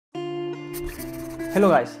Hello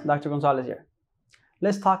guys, Dr. Gonzalez here.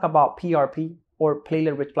 Let's talk about PRP or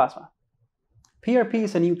platelet-rich plasma. PRP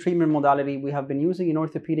is a new treatment modality we have been using in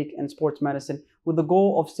orthopedic and sports medicine with the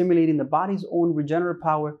goal of stimulating the body's own regenerative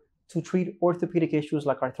power to treat orthopedic issues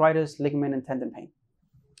like arthritis, ligament, and tendon pain.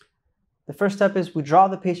 The first step is we draw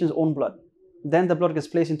the patient's own blood. Then the blood gets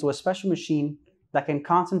placed into a special machine that can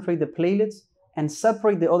concentrate the platelets and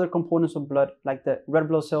separate the other components of blood like the red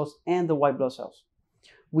blood cells and the white blood cells.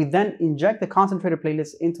 We then inject the concentrated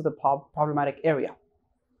platelets into the problematic area.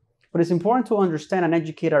 But it's important to understand and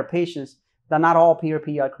educate our patients that not all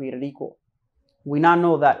PRP are created equal. We now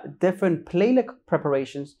know that different platelet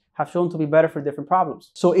preparations have shown to be better for different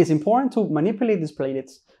problems. So it's important to manipulate these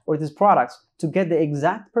platelets or these products to get the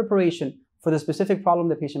exact preparation for the specific problem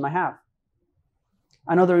the patient might have.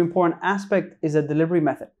 Another important aspect is the delivery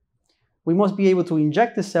method. We must be able to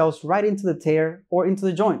inject the cells right into the tear or into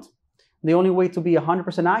the joint. The only way to be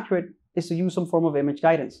 100% accurate is to use some form of image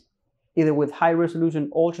guidance, either with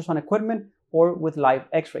high-resolution ultrasound equipment or with live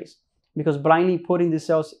x-rays, because blindly putting the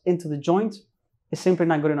cells into the joint is simply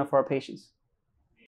not good enough for our patients.